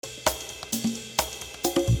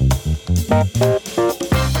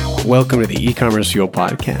Welcome to the E-Commerce Fuel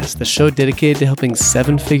Podcast, the show dedicated to helping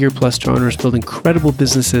seven-figure plus store owners build incredible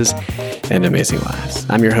businesses and amazing lives.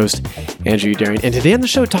 I'm your host, Andrew Darian, and today on the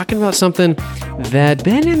show, talking about something that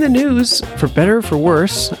been in the news for better or for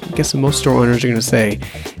worse. I guess most store owners are going to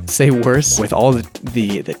say worse, with all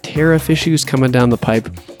the tariff issues coming down the pipe,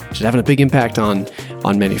 which is having a big impact on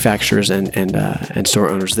manufacturers and store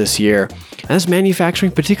owners this year. And that's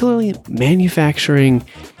manufacturing, particularly manufacturing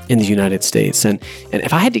in the United States. And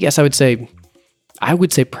if I had to guess, I would say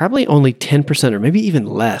probably only 10% or maybe even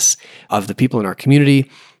less of the people in our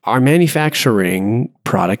community are manufacturing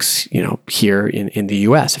products, here in the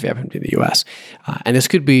US, if you happen to be in the US. And this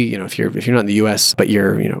could be, if you're not in the US, but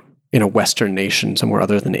you're, in a Western nation, somewhere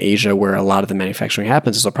other than Asia, where a lot of the manufacturing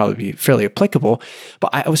happens, this will probably be fairly applicable. But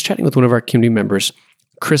I was chatting with one of our community members,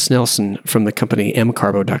 Chris Nelson from the company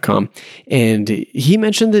mcarbo.com. And he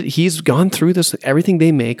mentioned that he's gone through this. Everything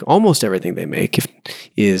they make, almost everything they make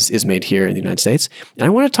is made here in the United States. And I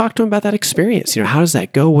want to talk to him about that experience. How does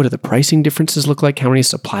that go? What do the pricing differences look like? How many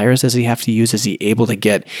suppliers does he have to use? Is he able to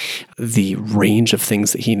get the range of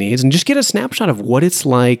things that he needs? And just get a snapshot of what it's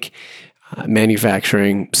like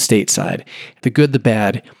manufacturing stateside, the good, the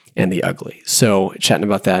bad, and the ugly. So chatting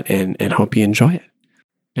about that and hope you enjoy it.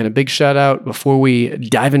 And a big shout out before we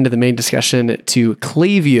dive into the main discussion to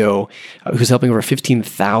Klaviyo, who's helping over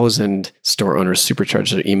 15,000 store owners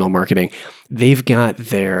supercharge their email marketing. They've got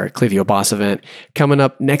their Klaviyo Boss event coming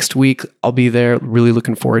up next week. I'll be there. Really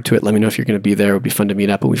looking forward to it. Let me know if you're going to be there. It would be fun to meet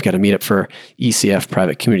up. And we've got a meetup for ECF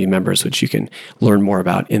private community members, which you can learn more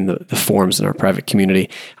about in the forums in our private community.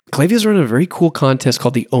 Klaviyo's running a very cool contest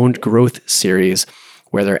called the Owned Growth Series,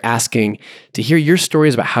 where they're asking to hear your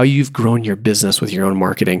stories about how you've grown your business with your own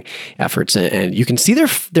marketing efforts. And you can see their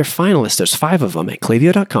finalists. There's 5 of them at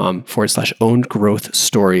klaviyo.com/owned growth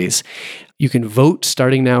stories. You can vote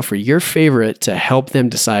starting now for your favorite to help them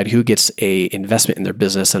decide who gets a investment in their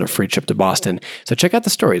business and a free trip to Boston. So check out the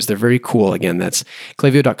stories. They're very cool. Again, that's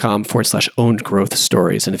klaviyo.com/owned growth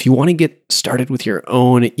stories. And if you want to get started with your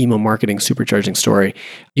own email marketing supercharging story,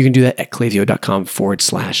 you can do that at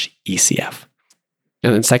klaviyo.com/ECF.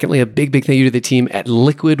 And then secondly, a big thank you to the team at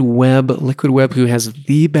Liquid Web, who has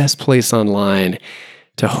the best place online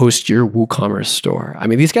to host your WooCommerce store. I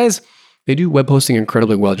mean, these guys, they do web hosting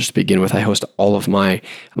incredibly well. Just to begin with, I host all of my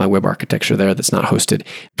web architecture there that's not hosted,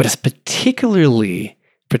 but it's particularly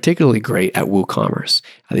great at WooCommerce.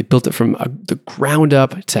 They built it from the ground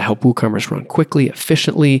up to help WooCommerce run quickly,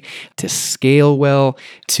 efficiently, to scale well,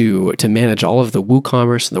 to manage all of the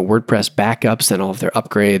WooCommerce and the WordPress backups and all of their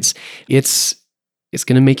upgrades. It's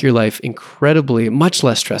going to make your life incredibly, much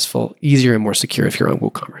less stressful, easier, and more secure if you're on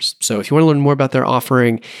WooCommerce. So if you want to learn more about their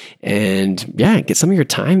offering and get some of your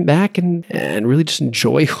time back and really just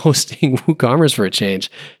enjoy hosting WooCommerce for a change,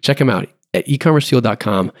 check them out at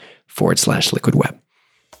ecommercefuel.com/liquidweb.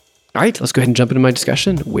 All right, let's go ahead and jump into my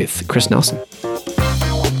discussion with Chris Nelson.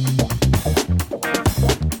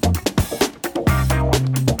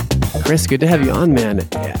 Chris, good to have you on, man.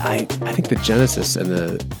 I think the genesis and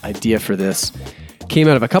the idea for this came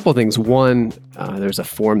out of a couple of things. One, there's a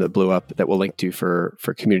forum that blew up that we'll link to for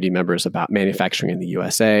community members about manufacturing in the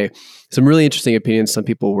USA. Some really interesting opinions. Some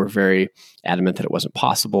people were very adamant that it wasn't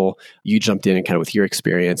possible. You jumped in and kind of with your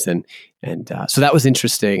experience, and so that was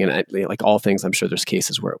interesting. And like all things, I'm sure there's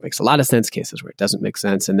cases where it makes a lot of sense, cases where it doesn't make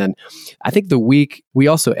sense. And then I think we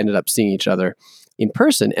also ended up seeing each other in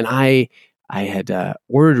person. And I had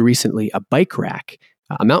ordered recently a bike rack,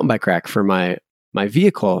 a mountain bike rack for my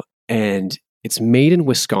vehicle, and it's made in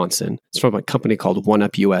Wisconsin. It's from a company called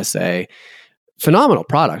OneUp USA. Phenomenal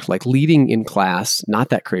product, like leading in class, not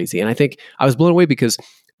that crazy. And I think I was blown away because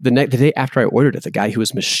the day after I ordered it, the guy who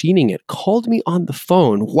was machining it called me on the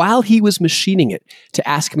phone while he was machining it to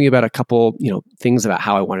ask me about a couple, things about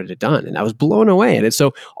how I wanted it done. And I was blown away. And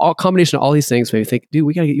so all combination of all these things made me think, dude,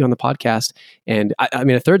 we got to get you on the podcast. And I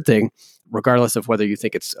mean, a third thing, regardless of whether you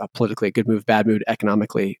think it's politically a good move, bad move,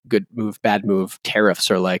 economically good move, bad move,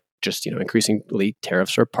 tariffs are like just, increasingly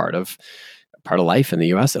tariffs are part of life in the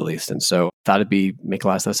US at least. And so thought it'd make a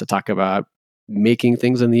lot of sense to talk about making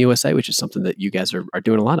things in the USA, which is something that you guys are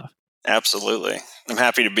doing a lot of. Absolutely. I'm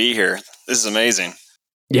happy to be here. This is amazing.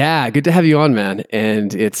 Yeah, good to have you on, man.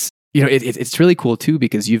 And it's really cool too,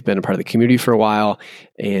 because you've been a part of the community for a while,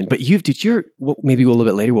 but maybe a little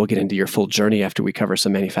bit later we'll get into your full journey after we cover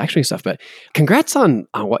some manufacturing stuff. But congrats on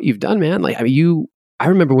what you've done, man. Like, I mean, I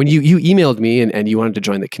remember when you emailed me and you wanted to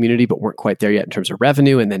join the community, but weren't quite there yet in terms of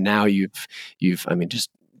revenue, and then now you've just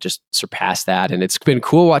just surpass that. And it's been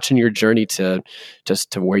cool watching your journey to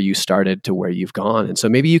just to where you started to where you've gone. And so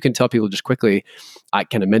maybe you can tell people just quickly, I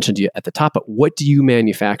kind of mentioned to you at the top, but what do you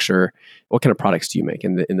manufacture? What kind of products do you make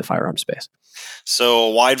in the firearm space? So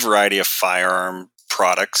a wide variety of firearm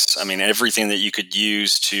products. I mean, everything that you could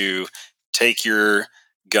use to take your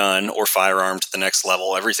gun or firearm to the next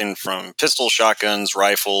level. Everything from pistols, shotguns,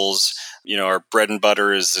 rifles. Our bread and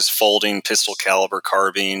butter is this folding pistol caliber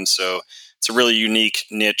carbine. So it's a really unique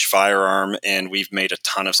niche firearm, and we've made a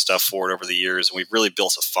ton of stuff for it over the years. And we've really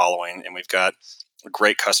built a following, and we've got a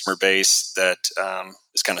great customer base that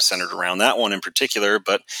is kind of centered around that one in particular.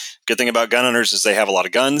 But good thing about gun owners is they have a lot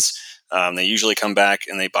of guns. They usually come back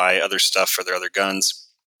and they buy other stuff for their other guns.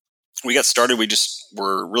 We got started, we just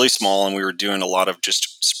were really small, and we were doing a lot of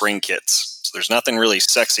just spring kits. So there's nothing really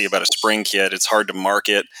sexy about a spring kit. It's hard to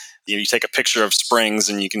market. You take a picture of springs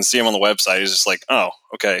and you can see them on the website. It's just like, oh,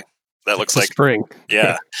 okay, that looks like spring.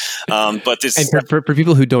 Yeah. But this, and for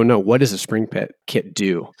people who don't know, what does a spring kit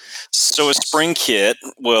do? So a spring kit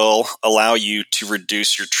will allow you to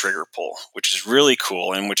reduce your trigger pull, which is really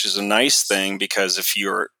cool, and which is a nice thing because if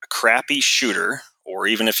you're a crappy shooter, or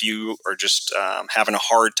even if you are just having a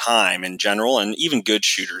hard time in general, and even good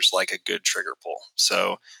shooters like a good trigger pull.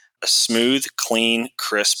 So a smooth, clean,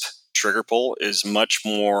 crisp trigger pull is much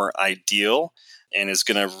more ideal and is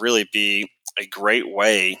going to really be a great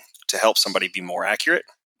way to help somebody be more accurate,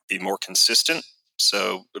 be more consistent.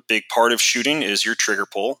 So a big part of shooting is your trigger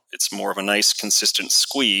pull. It's more of a nice, consistent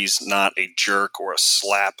squeeze, not a jerk or a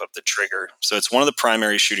slap of the trigger. So it's one of the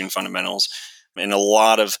primary shooting fundamentals. And a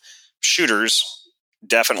lot of shooters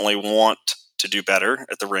definitely want to do better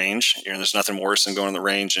at the range. There's nothing worse than going to the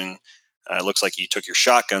range and it looks like you took your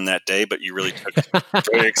shotgun that day, but you really took a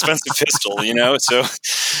very expensive pistol, So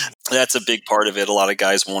that's a big part of it. A lot of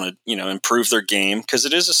guys want to, improve their game because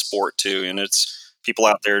it is a sport too. And it's people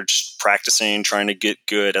out there just practicing, trying to get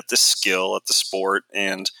good at the skill, at the sport,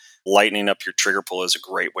 and lightening up your trigger pull is a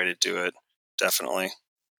great way to do it. Definitely.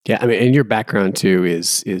 Yeah, I mean, and your background too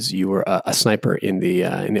is you were a sniper in the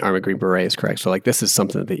Army Green Berets, correct? So like this is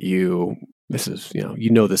something that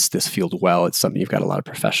this field well. It's something you've got a lot of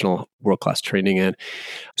professional, world-class training in.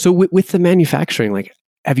 So with the manufacturing, like,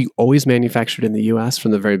 have you always manufactured in the U.S.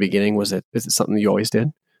 from the very beginning? Is it something you always did?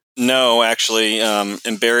 No, actually,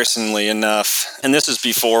 embarrassingly enough, and this is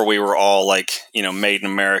before we were all like, made in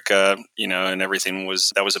America, and everything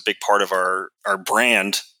that was a big part of our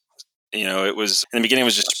brand. It was in the beginning, it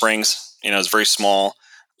was just springs, it was very small.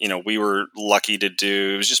 We were lucky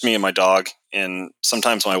it was just me and my dog. And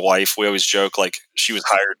sometimes my wife, we always joke, like she was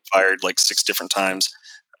fired like 6 different times.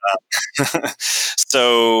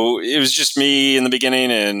 So it was just me in the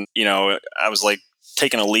beginning. And, I was like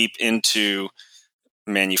taking a leap into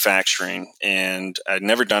manufacturing and I'd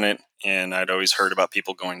never done it. And I'd always heard about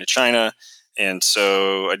people going to China. And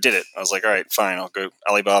so I did it. I was like, all right, fine. I'll go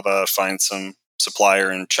Alibaba, find some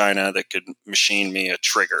supplier in China that could machine me a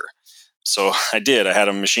trigger. So I did. I had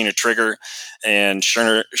them machine a trigger, and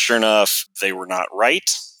sure enough, they were not right.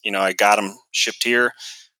 I got them shipped here.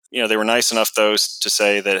 They were nice enough, though, to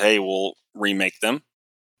say that, hey, we'll remake them.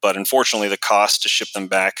 But unfortunately, the cost to ship them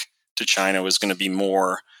back to China was going to be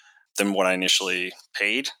more than what I initially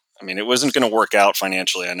paid. I mean, it wasn't going to work out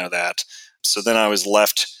financially. I know that. So then I was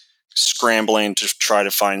left scrambling to try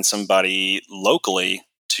to find somebody locally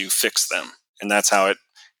to fix them. And that's how it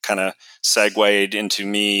kind of segued into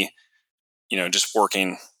me, just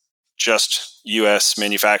working just U.S.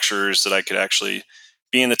 manufacturers that I could actually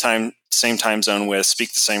be in the same time zone with,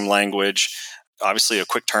 speak the same language. Obviously, a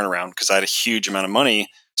quick turnaround because I had a huge amount of money,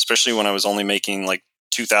 especially when I was only making like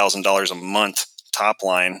 $2,000 a month top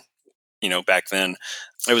line. Back then,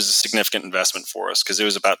 it was a significant investment for us because it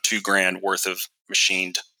was about $2,000 worth of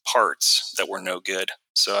machined parts that were no good.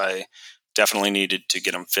 So I definitely needed to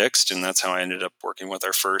get them fixed, and that's how I ended up working with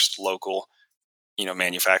our first local,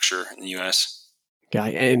 manufacturer in the U.S. Yeah,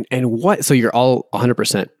 and what? So you're all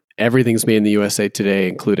 100%. Everything's made in the USA today,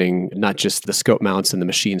 including not just the scope mounts and the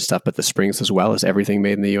machine stuff, but the springs as well. Is everything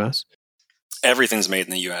made in the U.S.? Everything's made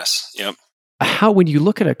in the U.S. Yep. When you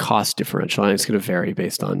look at a cost differential, and it's going to vary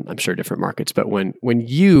based on, I'm sure, different markets. But we'll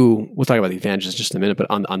talk about the advantages in just a minute.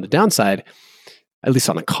 But on the downside, at least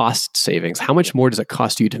on the cost savings, how much more does it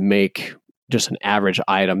cost you to make just an average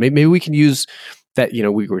item? Maybe we can use that,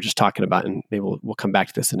 we were just talking about, and maybe we'll come back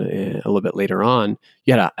to this in a little bit later on.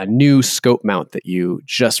 You had a new scope mount that you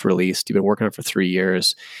just released. You've been working on it for 3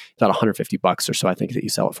 years, about $150 or so, I think, that you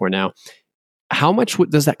sell it for now. How much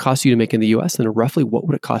does that cost you to make in the US? And roughly, what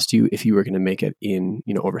would it cost you if you were going to make it in,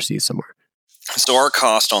 overseas somewhere? So our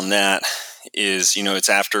cost on that is, it's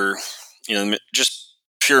after, just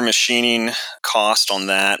pure machining cost on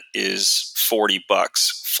that is $40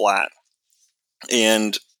 flat.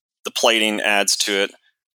 And the plating adds to it at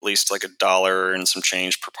least like $1 and some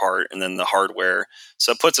change per part, and then the hardware.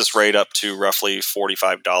 So it puts us right up to roughly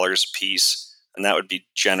 $45 a piece. And that would be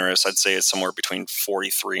generous. I'd say it's somewhere between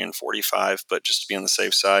 43 and 45, but just to be on the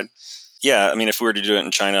safe side. Yeah, I mean, if we were to do it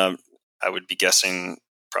in China, I would be guessing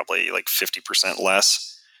probably like 50%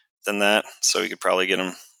 less than that. So you could probably get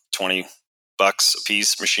them $20 a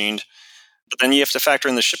piece machined. But then you have to factor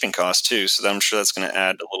in the shipping cost too. So I'm sure that's going to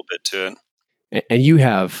add a little bit to it. And you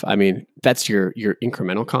have, I mean, that's your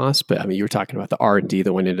incremental cost, but I mean, you were talking about the R&D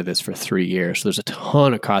that went into this for 3 years. So there's a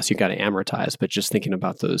ton of costs you got to amortize, but just thinking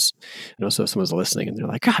about those, I know, so if someone's listening and they're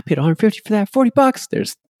like, God, I paid $150 for that, $40.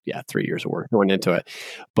 There's 3 years of work going into it.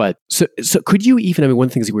 But so could you even, I mean, one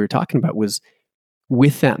of the things that we were talking about was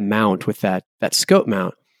with that mount, with that scope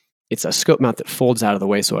mount, it's a scope mount that folds out of the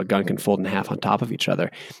way so a gun can fold in half on top of each other.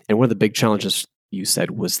 And one of the big challenges you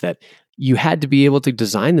said was that you had to be able to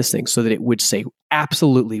design this thing so that it would stay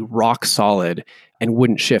absolutely rock solid and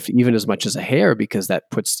wouldn't shift even as much as a hair, because that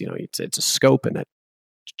puts, it's a scope, and that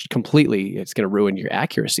completely, it's going to ruin your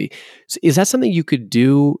accuracy. So is that something you could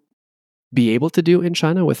be able to do in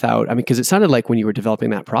China without, I mean, because it sounded like when you were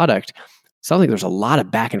developing that product, it sounds like there's a lot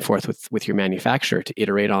of back and forth with your manufacturer to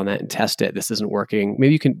iterate on that and test it. This isn't working.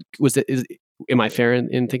 Maybe you can, am I fair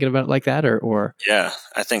in thinking about it like that, or? Yeah,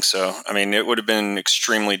 I think so. I mean, it would have been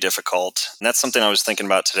extremely difficult. And that's something I was thinking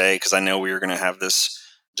about today, because I know we were going to have this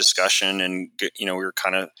discussion, and, we were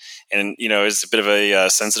kind of, and, it's a bit of a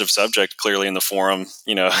sensitive subject, clearly, in the forum,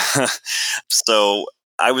 So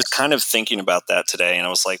I was kind of thinking about that today, and I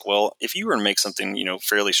was like, well, if you were to make something,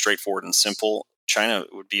 fairly straightforward and simple, China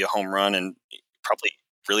would be a home run and probably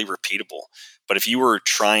really repeatable. But if you were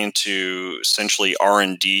trying to essentially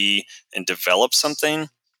R&D and develop something,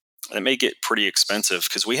 it may get pretty expensive,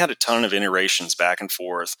 because we had a ton of iterations back and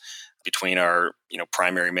forth between our,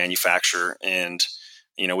 primary manufacturer, and,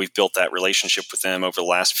 we've built that relationship with them over the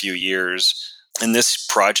last few years. And this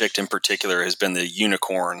project in particular has been the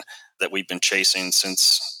unicorn that we've been chasing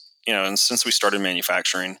since we started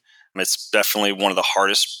manufacturing. It's definitely one of the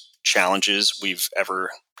hardest challenges we've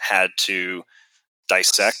ever had to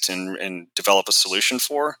dissect and develop a solution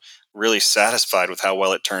for. Really satisfied with how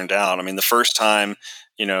well it turned out. I mean, the first time,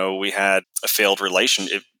 we had a failed relation,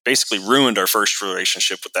 it basically ruined our first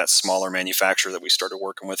relationship with that smaller manufacturer that we started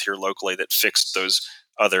working with here locally that fixed those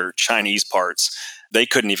other Chinese parts. They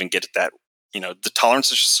couldn't even get at that. The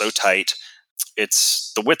tolerance is just so tight.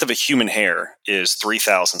 It's the width of a human hair is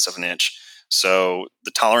 0.003 of an inch. So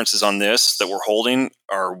the tolerances on this that we're holding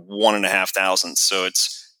are 1.5 thousandths. So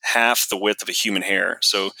it's half the width of a human hair.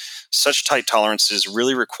 So such tight tolerances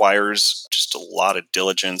really requires just a lot of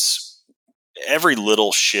diligence. Every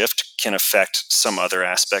little shift can affect some other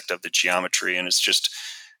aspect of the geometry, and it's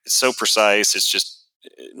so precise.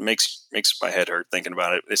 It makes my head hurt thinking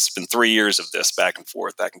about it. It's been 3 years of this back and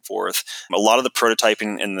forth. A lot of the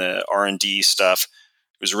prototyping and the R&D stuff,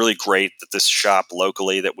 it was really great that this shop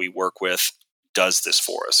locally that we work with does this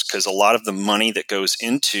for us, because a lot of the money that goes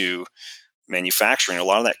into manufacturing, a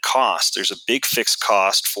lot of that cost, there's a big fixed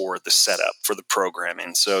cost for the setup, for the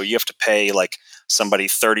programming. So you have to pay like somebody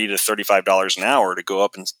 $30 to $35 an hour to go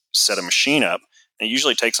up and set a machine up. And it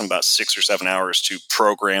usually takes them about 6 or 7 hours to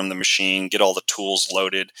program the machine, get all the tools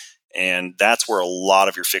loaded. And that's where a lot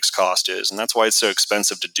of your fixed cost is. And that's why it's so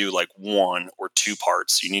expensive to do like 1 or 2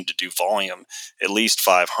 parts. You need to do volume, at least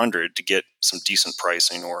 500 to get some decent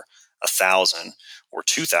pricing, or 1,000 or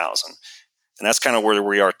 2,000. And that's kind of where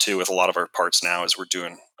we are too with a lot of our parts now, is we're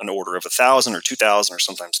doing an order of 1,000 or 2,000 or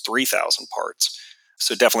sometimes 3,000 parts.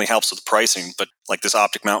 So it definitely helps with the pricing. But like this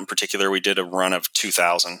optic mount in particular, we did a run of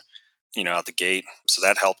 2,000, out the gate. So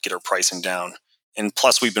that helped get our pricing down. And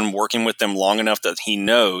plus we've been working with them long enough that he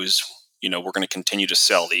knows, we're going to continue to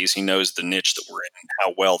sell these. He knows the niche that we're in and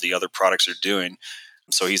how well the other products are doing.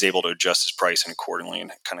 So he's able to adjust his pricing accordingly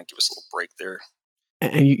and kind of give us a little break there.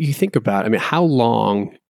 And you think about, I mean, how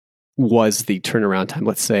long was the turnaround time?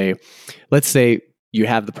 Let's say you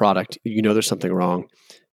have the product, there's something wrong,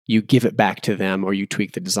 you give it back to them, or you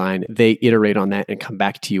tweak the design, they iterate on that and come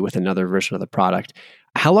back to you with another version of the product.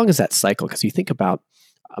 How long is that cycle? Because you think about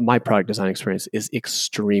my product design experience is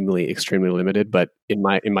extremely, extremely limited, but in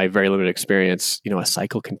my very limited experience, a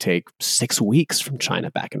cycle can take 6 weeks from China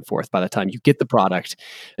back and forth by the time you get the product.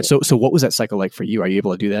 And so what was that cycle like for you? Are you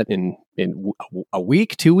able to do that in a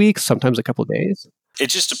week, 2 weeks, sometimes a couple of days? It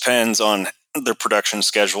just depends on their production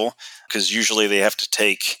schedule, because usually they have to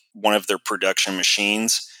take one of their production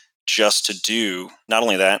machines just to do, not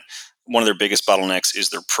only that, one of their biggest bottlenecks is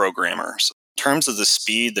their programmer. So in terms of the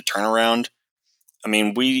speed, the turnaround, I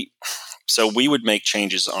mean, we would make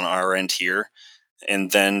changes on our end here,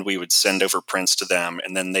 and then we would send over prints to them,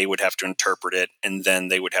 and then they would have to interpret it, and then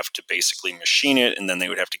they would have to basically machine it, and then they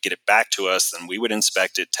would have to get it back to us, then we would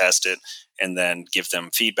inspect it, test it, and then give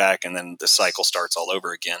them feedback, and then the cycle starts all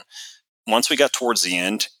over again. Once we got towards the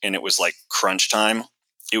end and it was like crunch time,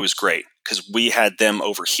 it was great because we had them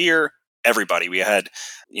over here, everybody. We had,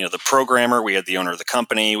 the programmer, we had the owner of the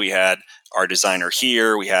company, we had our designer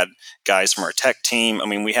here, we had guys from our tech team. I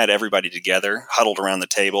mean, we had everybody together, huddled around the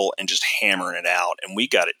table and just hammering it out, and we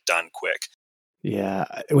got it done quick. Yeah.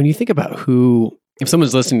 When you think about if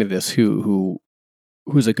someone's listening to this,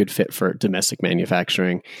 who's a good fit for domestic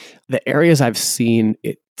manufacturing, the areas I've seen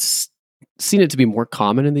it to be more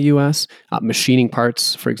common in the US, machining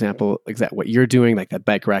parts, for example, exactly what you're doing, like that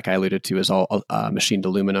bike rack I alluded to is all machined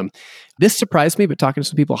aluminum. This surprised me, but talking to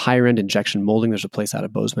some people, higher end injection molding, there's a place out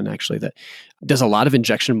of Bozeman actually that does a lot of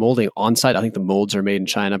injection molding on site. I think the molds are made in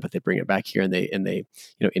China, but they bring it back here and they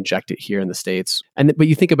inject it here in the States. But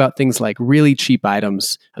you think about things like really cheap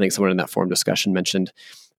items. I think someone in that forum discussion mentioned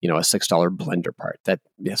a $6 blender part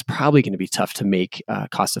that's probably going to be tough to make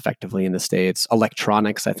cost effectively in the States.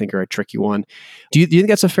 Electronics, I think, are a tricky one. Do you think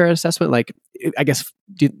that's a fair assessment? Like, I guess,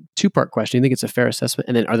 two-part question. Do you think it's a fair assessment?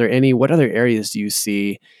 And then what other areas do you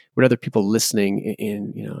see, what other people listening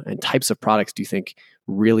in, and types of products do you think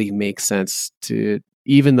really make sense to,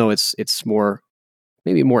 even though it's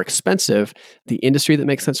maybe more expensive, the industry that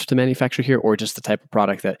makes sense to manufacture here, or just the type of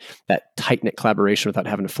product that tight-knit collaboration without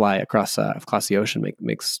having to fly across the ocean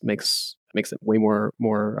makes it way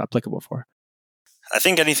more applicable for? I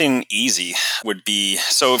think anything easy would be,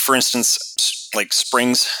 so for instance, like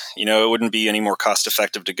springs, it wouldn't be any more cost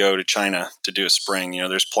effective to go to China to do a spring.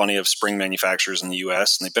 There's plenty of spring manufacturers in the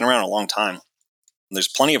US and they've been around a long time. And there's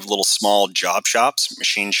plenty of little small job shops,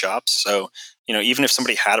 machine shops. So, even if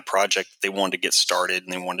somebody had a project they wanted to get started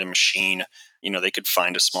and they wanted to machine, they could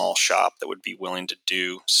find a small shop that would be willing to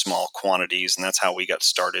do small quantities. And that's how we got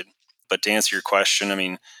started. But to answer your question, I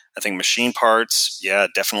mean, I think machine parts, yeah,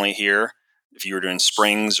 definitely here. If you were doing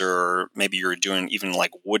springs or maybe you're doing even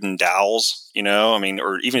like wooden dowels,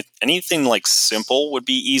 or even anything like simple would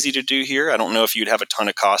be easy to do here. I don't know if you'd have a ton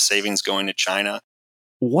of cost savings going to China.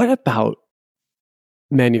 What about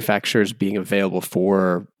manufacturers being available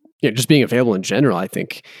for, just being available in general? I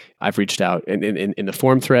think I've reached out and in the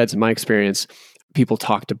forum threads, in my experience, people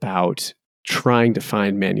talked about trying to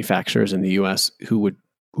find manufacturers in the US who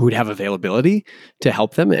would have availability to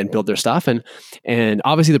help them and build their stuff. And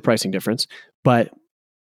obviously the pricing difference, but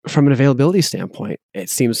from an availability standpoint, it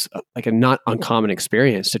seems like a not uncommon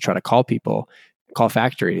experience to try to call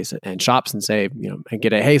factories and shops and say, and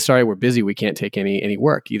get hey, sorry, we're busy. We can't take any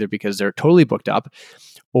work, either because they're totally booked up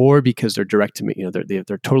or because they're direct to me.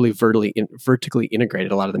 They're totally vertically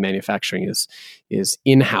integrated. A lot of the manufacturing is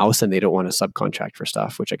in-house and they don't want to subcontract for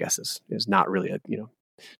stuff, which I guess is not really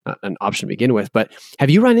not an option to begin with. But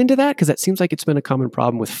have you run into that? Because that seems like it's been a common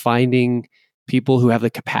problem with finding people who have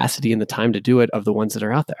the capacity and the time to do it of the ones that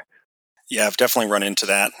are out there. Yeah, I've definitely run into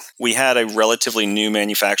that. We had a relatively new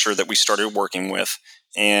manufacturer that we started working with.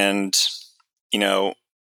 And,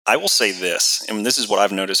 I will say this, and this is what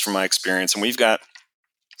I've noticed from my experience. And we've got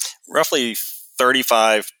roughly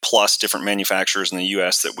 35 plus different manufacturers in the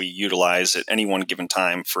US that we utilize at any one given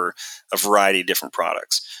time for a variety of different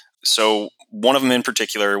products. So one of them in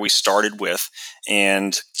particular we started with,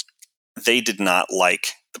 and they did not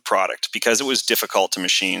like the product because it was difficult to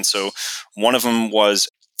machine. So one of them was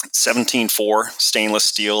 17.4 stainless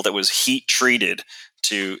steel that was heat treated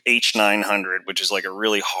to H900, which is like a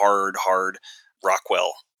really hard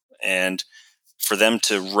Rockwell. And for them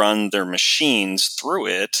to run their machines through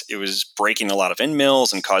it, it was breaking a lot of end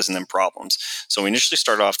mills and causing them problems. So we initially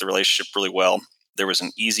started off the relationship really well. There was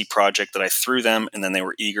an easy project that I threw them, and then they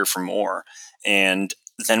were eager for more. And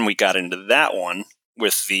then we got into that one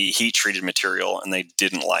with the heat-treated material, and they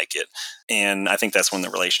didn't like it. And I think that's when the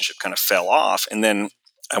relationship kind of fell off. And then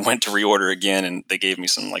I went to reorder again, and they gave me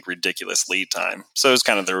some like ridiculous lead time. So it was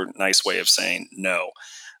kind of their nice way of saying no.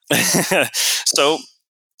 So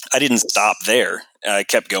I didn't stop there. I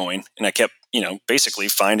kept going, and I kept, basically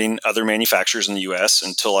finding other manufacturers in the US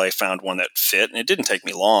until I found one that fit. And it didn't take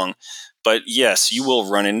me long. But yes, you will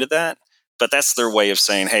run into that. But that's their way of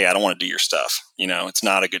saying, hey, I don't want to do your stuff. It's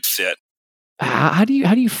not a good fit. How do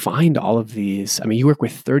you find all of these? I mean, you work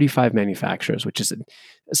with 35 manufacturers, which is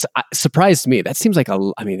surprised me. That seems like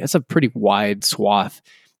that's a pretty wide swath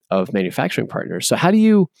of manufacturing partners. So how do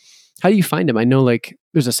you find them? I know like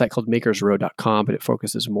there's a site called makersrow.com, but it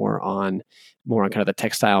focuses more on kind of the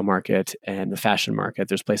textile market and the fashion market.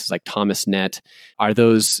 There's places like Thomasnet. Are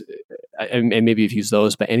those, and maybe you've used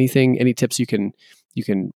those, but any tips you can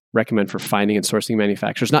recommend for finding and sourcing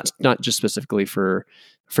manufacturers, not just specifically for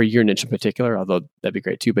your niche in particular, although that'd be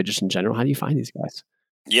great too, but just in general, how do you find these guys?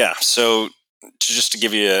 Yeah. So just to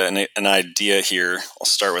give you an idea here, I'll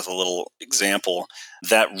start with a little example.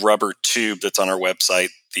 That rubber tube that's on our website,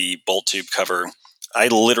 the bolt tube cover, I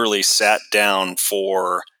literally sat down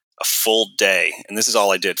for a full day, and this is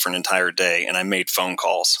all I did for an entire day, and I made phone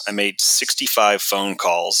calls. I made 65 phone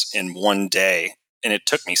calls in one day, and it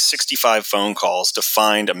took me 65 phone calls to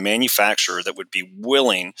find a manufacturer that would be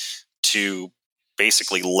willing to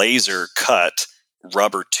basically laser cut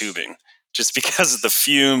rubber tubing. Just because of the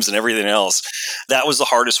fumes and everything else, that was the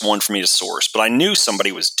hardest one for me to source. But I knew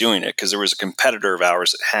somebody was doing it because there was a competitor of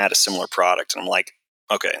ours that had a similar product. And I'm like,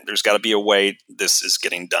 okay, there's got to be a way this is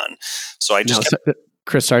getting done. So I just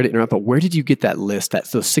Chris, sorry to interrupt, but where did you get that list,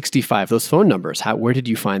 those 65, those phone numbers? Where did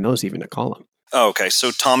you find those even to call them? Oh, okay.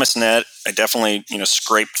 So ThomasNet, I definitely,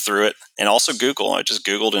 scraped through it, and also Google. I just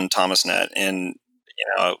Googled in ThomasNet, and,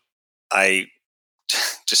 I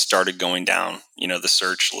just started going down, the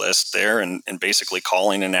search list there and basically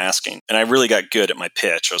calling and asking. And I really got good at my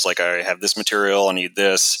pitch. I was like, I have this material, I need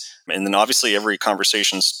this. And then obviously every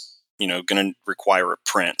conversation's, going to require a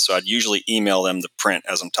print. So I'd usually email them the print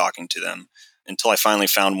as I'm talking to them until I finally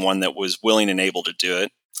found one that was willing and able to do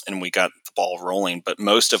it. And we got the ball rolling, but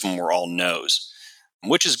most of them were all no's,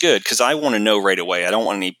 which is good because I want to know right away. I don't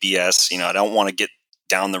want any BS. I don't want to get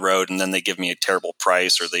down the road and then they give me a terrible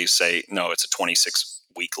price, or they say, no, it's a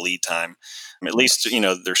 26-week lead time. At least,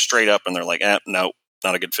 they're straight up and they're like, no,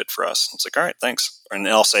 not a good fit for us. It's like, all right, thanks. And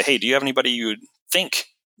then I'll say, hey, do you have anybody you would think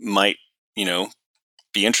might,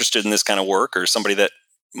 be interested in this kind of work, or somebody that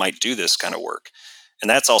might do this kind of work? And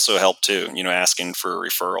that's also helped too, asking for a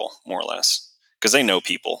referral more or less, because they know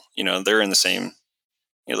people, they're in the same,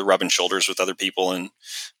 they're rubbing shoulders with other people in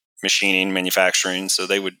machining, manufacturing. So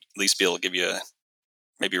they would at least be able to give you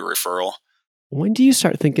maybe a referral. When do you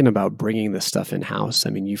start thinking about bringing this stuff in-house? I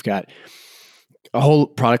mean, you've got a whole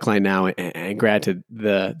product line now, and granted,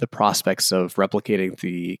 the prospects of replicating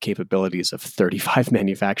the capabilities of 35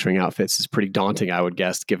 manufacturing outfits is pretty daunting, I would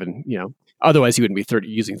guess, given, otherwise you wouldn't be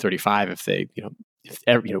using 35 if they,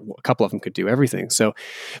 a couple of them could do everything. So,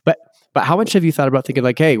 but how much have you thought about thinking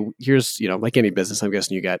like, hey, here's, like any business, I'm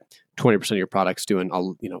guessing you got 20% of your products doing,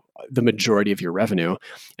 the majority of your revenue.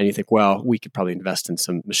 And you think, well, we could probably invest in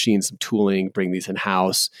some machines, some tooling, bring these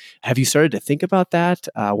in-house. Have you started to think about that?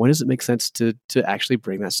 When does it make sense to actually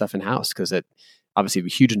bring that stuff in-house? Because it obviously a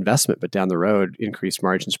huge investment, but down the road, increased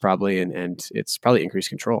margins probably, and it's probably increased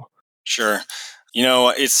control. Sure.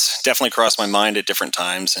 It's definitely crossed my mind at different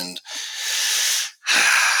times. And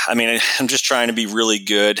I mean, I'm just trying to be really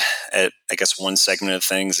good at, I guess, one segment of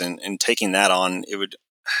things, and taking that on, it would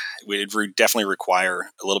definitely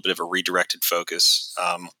require a little bit of a redirected focus.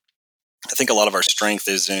 I think a lot of our strength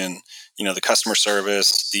is in, the customer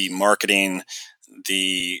service, the marketing,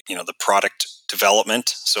 the product development.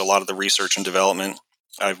 So a lot of the research and development,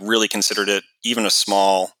 I've really considered it even a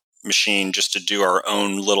small machine just to do our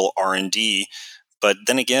own little R&D. But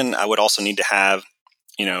then again, I would also need to have,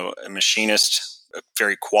 a machinist, a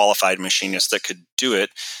very qualified machinist that could do it.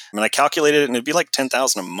 I mean, I calculated it, and it'd be like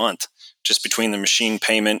 $10,000 a month just between the machine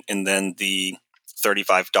payment and then the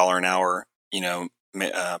 $35 an hour,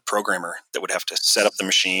 programmer that would have to set up the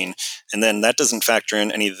machine. And then that doesn't factor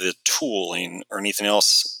in any of the tooling or anything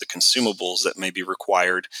else, the consumables that may be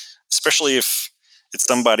required, especially if it's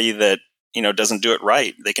somebody that, doesn't do it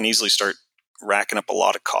right. They can easily start racking up a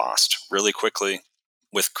lot of cost really quickly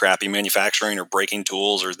with crappy manufacturing or breaking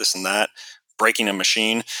tools or this and that. Breaking a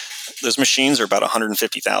machine, those machines are about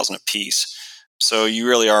 $150,000 a piece. So you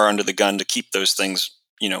really are under the gun to keep those things,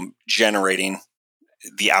 generating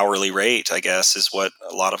the hourly rate, I guess, is what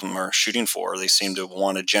a lot of them are shooting for. They seem to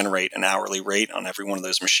want to generate an hourly rate on every one of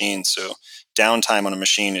those machines. So downtime on a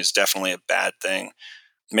machine is definitely a bad thing.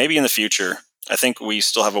 Maybe in the future. I think we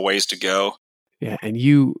still have a ways to go. Yeah. And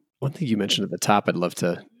one thing you mentioned at the top, I'd love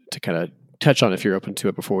to kind of touch on if you're open to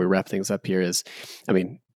it before we wrap things up here is, I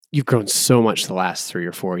mean, you've grown so much the last 3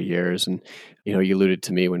 or 4 years. And, you alluded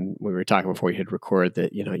to me when we were talking before you hit record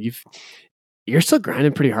that, you're still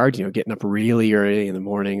grinding pretty hard, getting up really early in the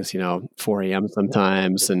mornings, 4 a.m.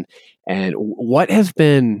 sometimes. And what have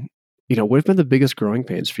been the biggest growing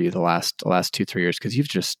pains for you the last 2-3 years? Because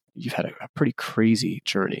you've had a pretty crazy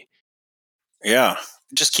journey. Yeah,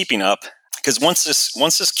 just keeping up. Because once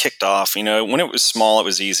this kicked off, when it was small, it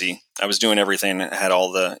was easy. I was doing everything. I had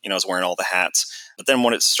all the, I was wearing all the hats. But then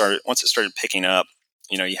once it started picking up,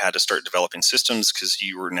 you had to start developing systems because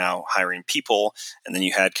you were now hiring people, and then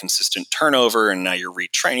you had consistent turnover, and now you're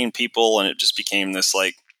retraining people, and it just became this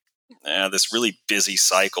like this really busy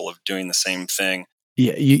cycle of doing the same thing.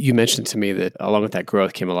 Yeah, you mentioned to me that along with that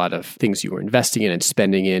growth came a lot of things you were investing in and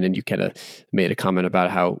spending in, and you kind of made a comment about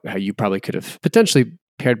how you probably could have potentially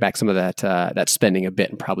pared back some of that spending a bit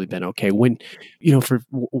and probably been okay. When,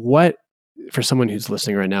 for someone who's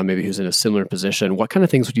listening right now, maybe who's in a similar position, what kind of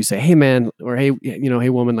things would you say, hey man, or hey, hey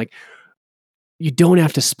woman, like, you don't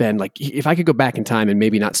have to spend, like, if I could go back in time and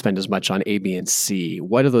maybe not spend as much on A, B, and C,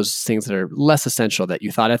 what are those things that are less essential that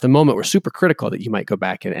you thought at the moment were super critical that you might go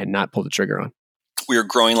back and not pull the trigger on? We were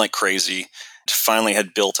growing like crazy. Finally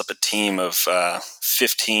had built up a team of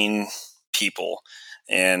 15 people.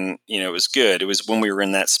 And, it was good. It was when we were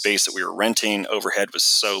in that space that we were renting, overhead was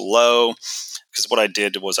so low. Because what I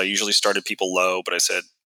did was I usually started people low, but I said,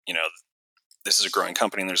 this is a growing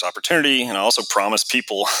company and there's opportunity. And I also promised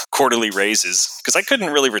people quarterly raises because I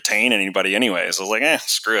couldn't really retain anybody anyway. So I was like,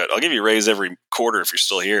 screw it. I'll give you a raise every quarter if you're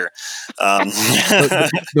still here.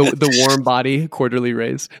 The warm body quarterly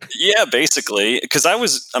raise. Yeah, basically. Because I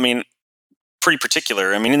was, pretty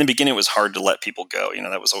particular. In the beginning, it was hard to let people go.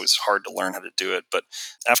 That was always hard to learn how to do it. But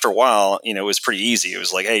after a while, it was pretty easy. It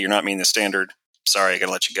was like, hey, you're not meeting the standard. Sorry, I got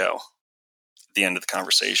to let you go. The end of the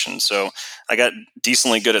conversation. So I got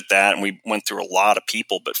decently good at that, and we went through a lot of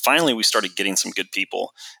people, but finally we started getting some good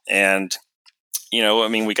people. And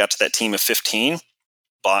we got to that team of 15,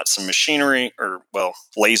 bought some machinery,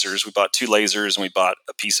 lasers. We bought 2 lasers and we bought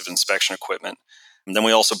a piece of inspection equipment. And then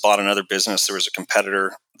we also bought another business. There was a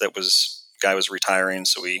competitor guy was retiring,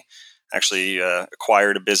 so we actually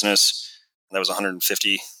acquired a business that was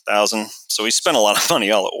 $150,000. So we spent a lot of money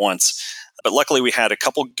all at once. But luckily, we had a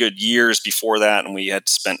couple good years before that, and we had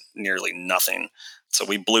spent nearly nothing. So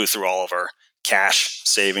we blew through all of our cash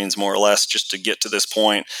savings, more or less, just to get to this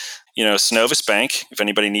point. Synovus Bank, if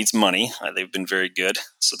anybody needs money, they've been very good.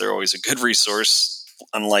 So they're always a good resource,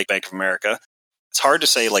 unlike Bank of America. It's hard to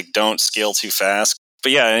say, don't scale too fast.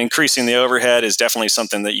 But yeah, increasing the overhead is definitely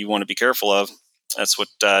something that you want to be careful of. That's what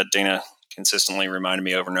Dana consistently reminded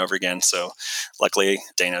me over and over again. So luckily,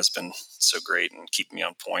 Dana's been so great and keeping me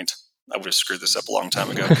on point. I would have screwed this up a long time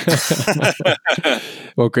ago.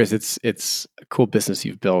 Well, Chris, it's a cool business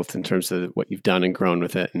you've built in terms of what you've done and grown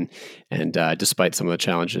with it, and despite some of the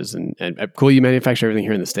challenges, and cool you manufacture everything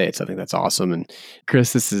here in the States. I think that's awesome. And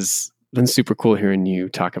Chris, this has been super cool hearing you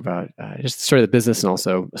talk about just the story of the business and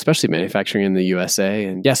also especially manufacturing in the USA.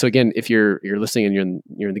 And yeah, so again, if you're listening and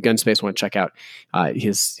you're in the gun space, want to check out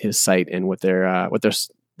his site and what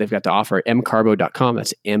they've got to offer, mcarbo.com.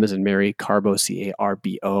 That's M as in Mary, Carbo,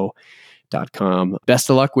 CARBO.com. Best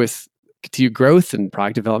of luck with continued growth and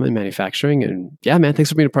product development, manufacturing. And yeah, man, thanks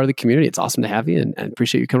for being a part of the community. It's awesome to have you and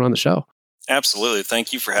appreciate you coming on the show. Absolutely.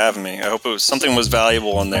 Thank you for having me. I hope something was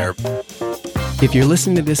valuable in there. If you're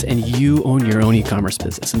listening to this and you own your own e-commerce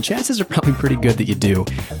business, and chances are probably pretty good that you do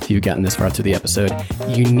if you've gotten this far through the episode,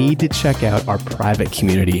 you need to check out our private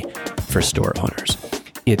community for store owners.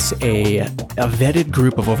 It's a vetted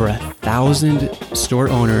group of over 1,000 store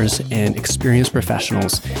owners and experienced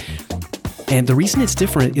professionals. And the reason it's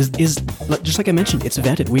different is just like I mentioned, it's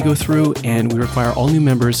vetted. We go through and we require all new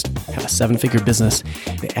members to have a 7-figure business.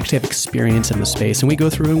 They actually have experience in the space. And we go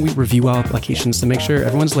through and we review all applications to make sure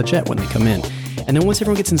everyone's legit when they come in. And then once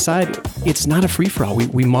everyone gets inside, it's not a free-for-all.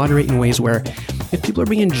 We moderate in ways where if people are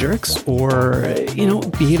being jerks or,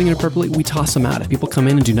 behaving inappropriately, we toss them out. If people come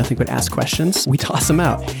in and do nothing but ask questions, we toss them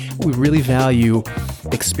out. We really value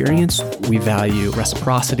experience. We value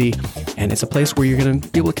reciprocity. And it's a place where you're going to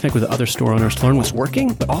be able to connect with other store owners to learn what's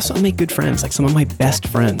working, but also make good friends. Like some of my best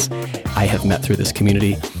friends I have met through this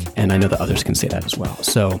community, and I know that others can say that as well.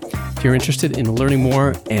 So if you're interested in learning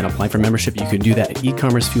more and applying for membership, you can do that at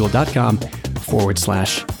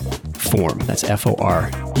ecommercefuel.com/form. That's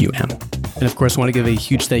FORUM. And of course, I want to give a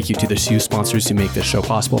huge thank you to the 2 sponsors who make this show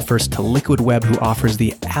possible. First, to Liquid Web, who offers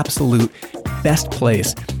the absolute best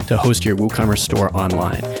place to host your WooCommerce store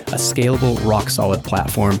online, a scalable, rock-solid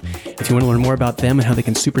platform. If you want to learn more about them and how they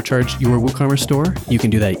can supercharge your WooCommerce store, you can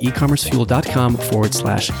do that at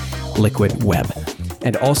ecommercefuel.com/liquid web.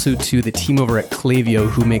 And also to the team over at Klaviyo,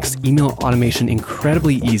 who makes email automation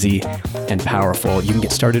incredibly easy and powerful. You can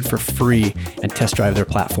get started for free and test drive their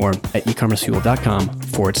platform at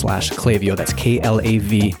ecommercefuel.com/Klaviyo. That's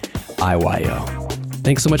KLAVIYO.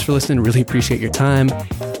 Thanks so much for listening. Really appreciate your time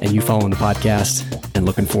and you following the podcast, and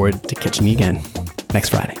looking forward to catching you again next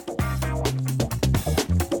Friday.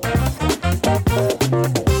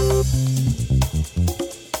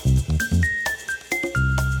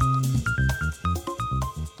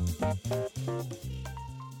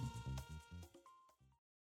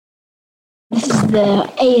 This is the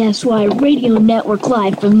ASY Radio Network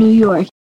live from New York.